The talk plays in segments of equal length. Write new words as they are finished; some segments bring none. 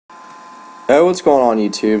Hey, what's going on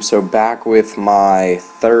YouTube? So back with my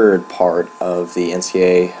third part of the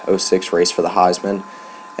NCAA 06 race for the Heisman,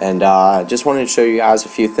 and just wanted to show you guys a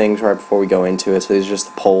few things right before we go into it. So these are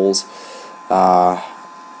just the polls.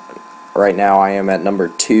 Right now I am at number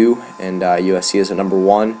 2 and USC is at number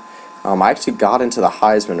 1. I actually got into the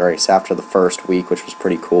Heisman race after the first week, which was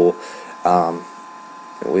pretty cool.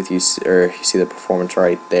 You see the performance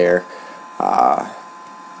right there.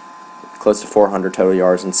 Close to 400 total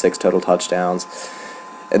yards and 6 total touchdowns.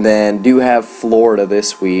 And then do have Florida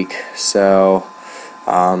this week, so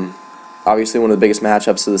obviously one of the biggest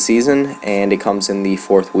matchups of the season, and it comes in the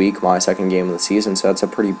 4th week, my second game of the season, so that's a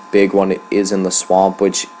pretty big one. It is in the Swamp,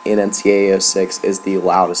 which in NCAA 06 is the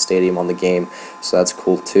loudest stadium on the game, so that's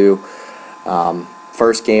cool too.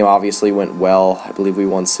 First game obviously went well. I believe we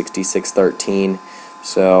won 66-13,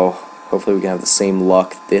 so hopefully we can have the same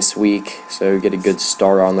luck this week, so we get a good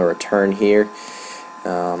start on the return here.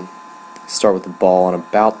 Start with the ball on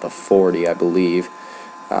about the 40, I believe.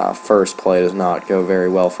 First play does not go very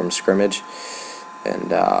well from scrimmage. And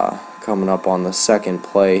coming up on the second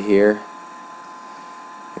play here,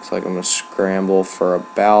 looks like I'm going to scramble for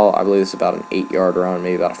about, I believe it's about an 8-yard run,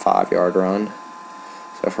 maybe about a 5-yard run.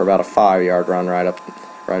 So for about a 5-yard run right up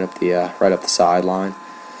the sideline.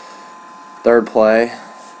 Third play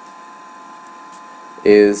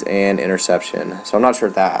is an interception. So I'm not sure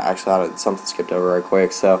if that actually something skipped over right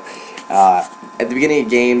quick. So at the beginning of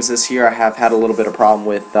games this year, I have had a little bit of problem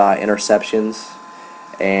with interceptions,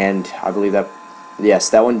 and I believe that, yes,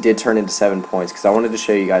 that one did turn into 7 points, because I wanted to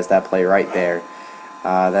show you guys that play right there.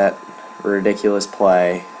 That ridiculous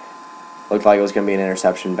play looked like it was going to be an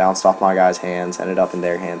interception, bounced off my guys' hands, ended up in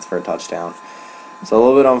their hands for a touchdown. So a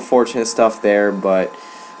little bit unfortunate stuff there, but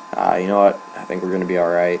you know what? I think we're going to be all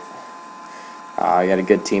right. I got a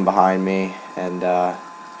good team behind me, and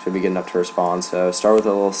should be good enough to respond. So start with a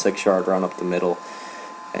little 6-yard run up the middle,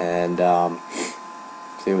 and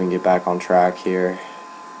see if we can get back on track here.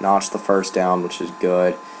 Notch the first down, which is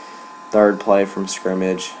good. Third play from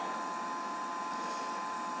scrimmage.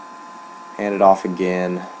 Hand it off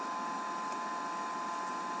again.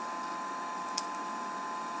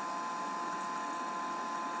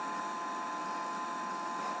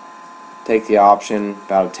 Take the option,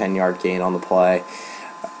 about a 10-yard gain on the play.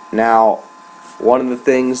 Now, one of the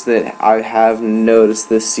things that I have noticed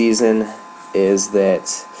this season is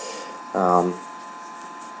that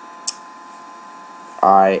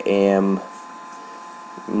I am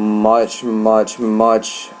much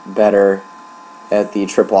better at the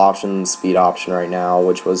triple option, speed option right now,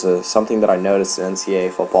 which was something that I noticed in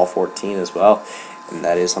NCAA Football 14 as well. And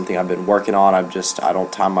that is something I've been working on. I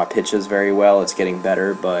don't time my pitches very well. It's getting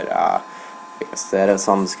better, but like I said, it's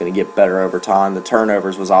something that's going to get better over time. The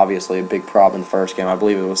turnovers was obviously a big problem in the first game. I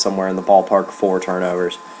believe it was somewhere in the ballpark of 4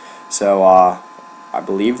 turnovers. So I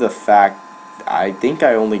believe I think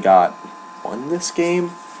I only got 1 this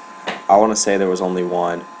game. I want to say there was only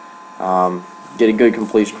 1. Did a good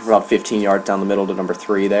completion for about 15 yards down the middle to number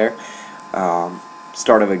 3 there.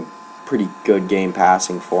 Start of a pretty good game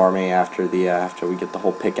passing for me after we get the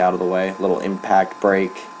whole pick out of the way. Little impact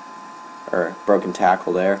break, or broken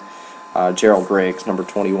tackle there. Gerald Riggs, number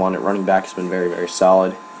 21 at running back, has been very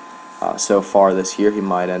solid so far this year. He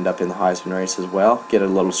might end up in the Heisman race as well. Get a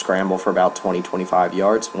little scramble for about 20-25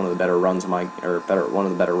 yards. One of the better runs one of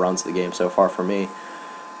the better runs of the game so far for me.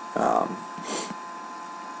 And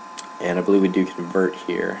I believe we do convert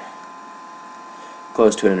here.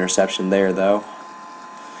 Close to an interception there, though.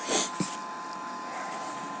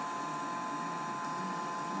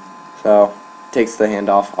 So takes the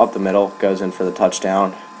handoff up the middle, goes in for the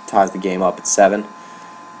touchdown. Ties the game up at 7.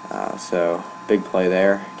 So big play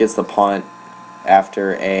there. Gets the punt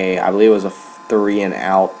after I believe it was a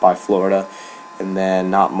 3-and-out by Florida, and then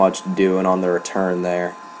not much doing on the return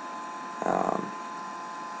there.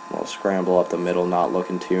 Little scramble up the middle, not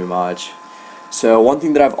looking too much. So one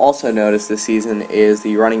thing that I've also noticed this season is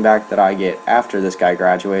the running back that I get after this guy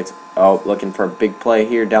graduates. Oh, looking for a big play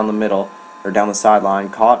here down the middle, or down the sideline.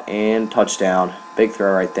 Caught and touchdown. Big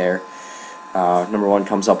throw right there. Number 1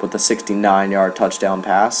 comes up with a 69-yard touchdown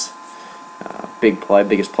pass. Big play,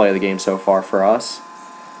 biggest play of the game so far for us.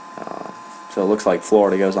 So it looks like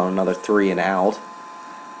Florida goes on another 3-and-out.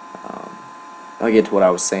 I'll get to what I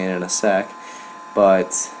was saying in a sec, but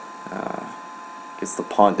gets the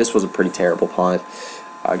punt. This was a pretty terrible punt.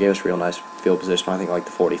 Gave us real nice field position, I think like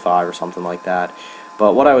the 45 or something like that.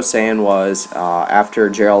 But what I was saying was, after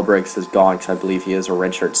Gerald Riggs is gone, because I believe he is a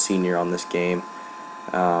redshirt senior on this game,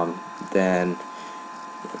 then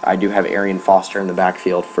I do have Arian Foster in the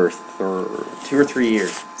backfield for 2 or 3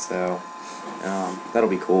 years, so that'll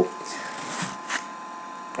be cool.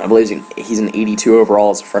 I believe he's an 82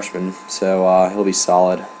 overall as a freshman, so he'll be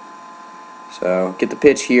solid. So get the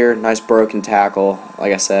pitch here, nice broken tackle.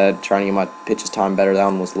 Like I said, trying to get my pitches timed better. That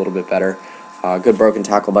one was a little bit better. Good broken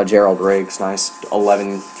tackle by Gerald Riggs. Nice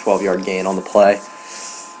 11, 12-yard gain on the play.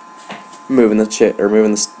 Moving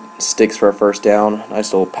the sticks for a first down.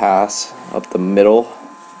 Nice little pass up the middle,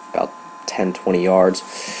 about 10, 20 yards.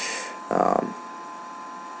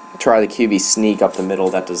 Try the QB sneak up the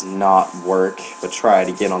middle. That does not work, but try it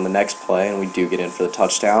again on the next play, and we do get in for the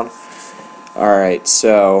touchdown. All right,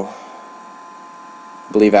 so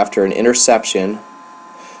I believe after an interception,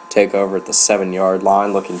 take over at the 7-yard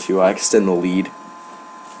line, looking to extend the lead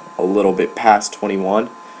a little bit past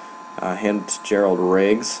 21. Hand to Gerald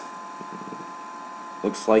Riggs.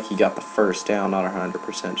 Looks like he got the first down, not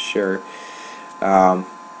 100% sure.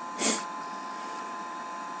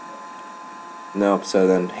 Nope, so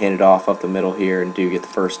then hand it off up the middle here and do get the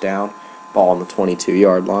first down. Ball on the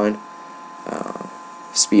 22-yard line.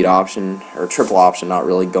 Speed option, or triple option, not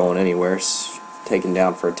really going anywhere. Taken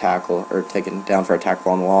down for a tackle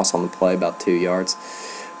on the loss on the play, about 2 yards.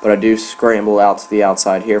 But I do scramble out to the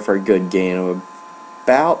outside here for a good gain of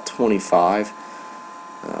about 25,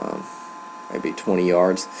 maybe 20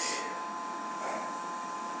 yards.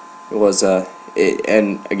 It was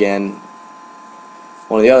and again,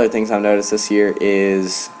 one of the other things I've noticed this year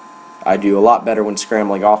is I do a lot better when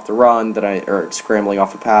scrambling off the run or scrambling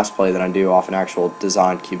off a pass play than I do off an actual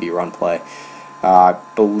designed QB run play. I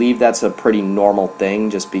believe that's a pretty normal thing,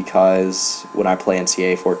 just because when I play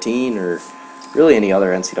NCAA 14 or really any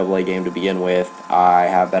other NCAA game to begin with, I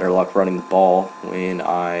have better luck running the ball when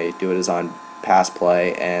I do a designed pass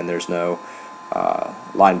play and there's no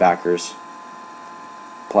linebackers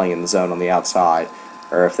playing in the zone on the outside,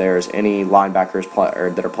 or if there's any linebackers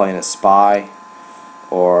that are playing a spy,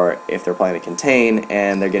 or if they're playing a contain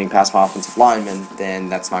and they're getting past my offensive lineman, then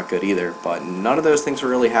that's not good either. But none of those things are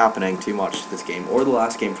really happening too much this game, or the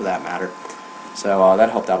last game for that matter. So that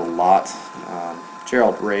helped out a lot.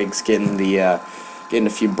 Gerald Riggs getting a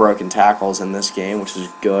few broken tackles in this game, which is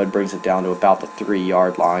good. Brings it down to about the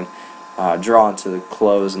 3-yard line. Drawn to the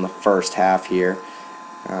close in the first half here.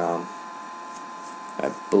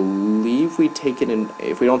 I believe we take it in.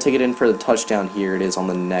 If we don't take it in for the touchdown here, it is on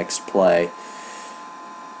the next play.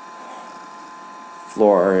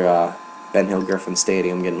 Ben Hill Griffin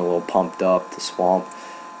Stadium getting a little pumped up, the Swamp.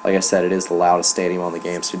 Like I said, it is the loudest stadium on the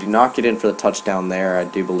game, so do not get in for the touchdown there. I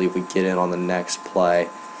do believe we get in on the next play.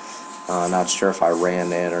 Not sure if I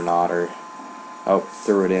ran in or not, or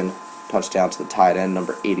threw it in. Touchdown to the tight end,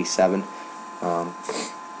 number 87. I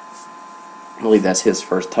believe that's his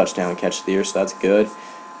first touchdown catch of the year, so that's good.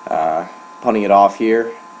 Punting it off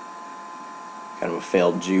here, kind of a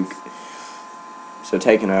failed juke. So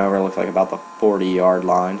taking over, looks like about the 40-yard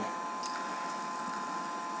line.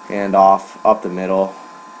 Hand off, up the middle.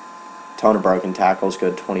 Ton of broken tackles,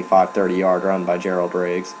 good 25, 30-yard run by Gerald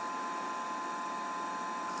Riggs.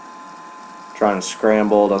 Trying to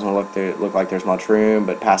scramble, doesn't look like there's much room,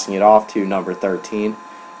 but passing it off to number 13,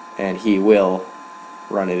 and he will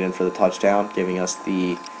run it in for the touchdown, giving us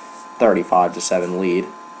the 35-7 lead.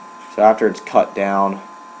 So after it's cut down,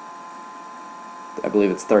 I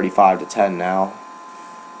believe it's 35-10 now.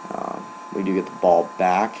 We do get the ball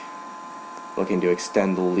back, looking to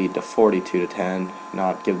extend the lead to 42-10,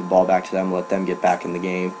 not give the ball back to them, let them get back in the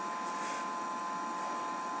game.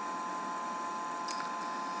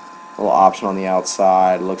 A little option on the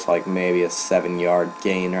outside, looks like maybe a 7-yard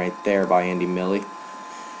gain right there by Andy Millie.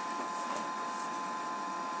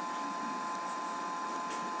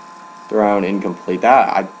 Thrown incomplete.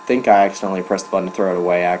 I think I accidentally pressed the button to throw it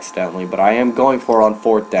away accidentally, but I am going for it on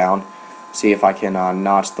 4th down. See if I can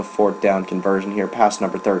notch the 4th down conversion here. Pass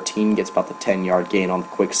number 13 gets about the 10-yard gain on the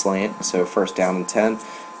quick slant, so 1st down and 10.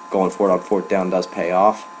 Going for it on 4th down does pay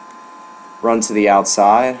off. Run to the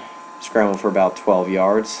outside, scramble for about 12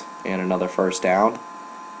 yards, and another 1st down.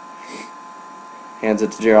 Hands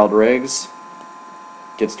it to Gerald Riggs.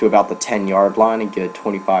 Gets to about the 10-yard line and get a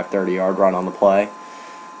 25, 30-yard run on the play.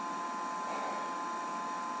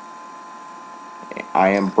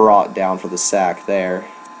 I am brought down for the sack there.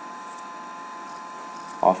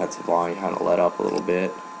 Offensive line kind of let up a little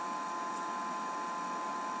bit.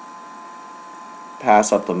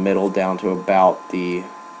 Pass up the middle down to about the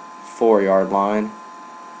 4-yard line.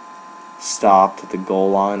 Stopped at the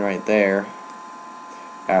goal line right there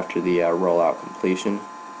after the rollout completion.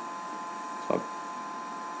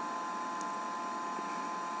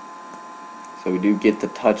 So we do get the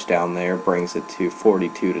touchdown there, brings it to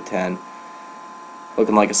 42-10.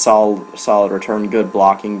 Looking like a solid return, good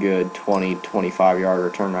blocking, good 20, 25-yard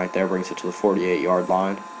return right there, brings it to the 48-yard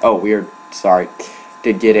line. Oh, weird, sorry.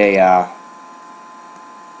 did get a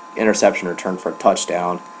interception return for a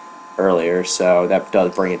touchdown earlier, so that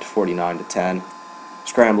does bring it to 49-10.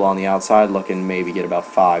 Scramble on the outside, looking maybe get about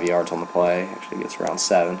 5 yards on the play. Actually gets around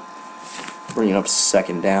 7. Bringing up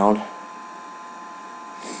second down.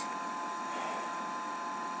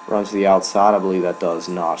 Runs to the outside. I believe that does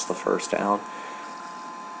notch the first down.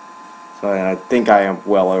 So I think I am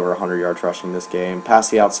well over 100 yards rushing this game. Pass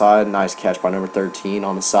the outside. Nice catch by number 13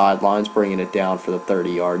 on the sidelines, bringing it down for the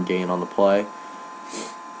 30-yard gain on the play.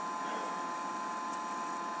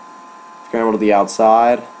 Scramble to the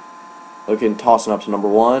outside. Looking, tossing up to number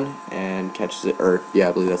 1 and catches it. Or yeah,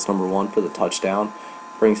 I believe that's number 1 for the touchdown.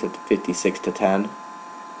 Brings it to 56-10.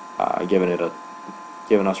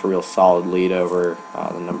 Giving us a real solid lead over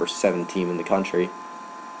the number 7 team in the country.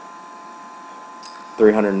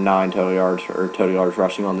 309 total yards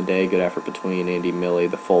rushing on the day. Good effort between Andy Millie,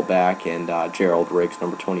 the fullback, and Gerald Riggs,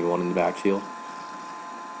 number 21, in the backfield.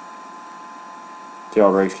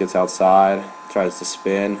 Gerald Riggs gets outside, tries to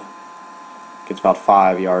spin, gets about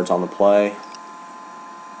 5 yards on the play.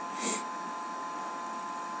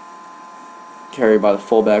 Carry by the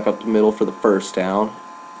fullback up the middle for the first down.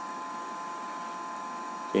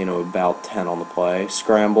 Gain of about 10 on the play.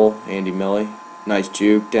 Scramble, Andy Millie. Nice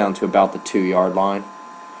juke down to about the 2-yard line.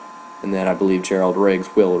 And then I believe Gerald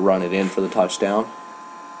Riggs will run it in for the touchdown.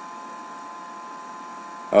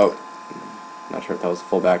 Oh, not sure if that was the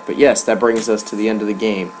fullback. But yes, that brings us to the end of the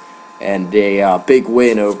game. And a big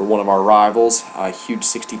win over one of our rivals. A huge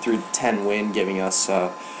 63-10 win, giving us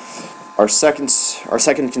our second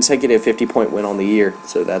consecutive 50-point win on the year.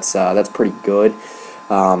 So that's pretty good.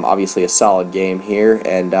 Obviously a solid game here,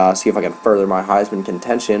 and see if I can further my Heisman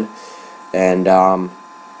contention. And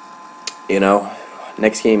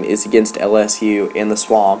next game is against LSU in the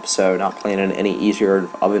Swamp, so not playing in any easier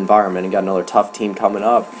of environment, and got another tough team coming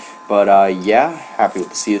up. But yeah, happy with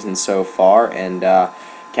the season so far, and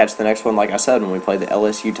catch the next one, like I said, when we play the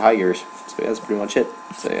LSU Tigers. So yeah, that's pretty much it.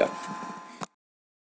 So yeah.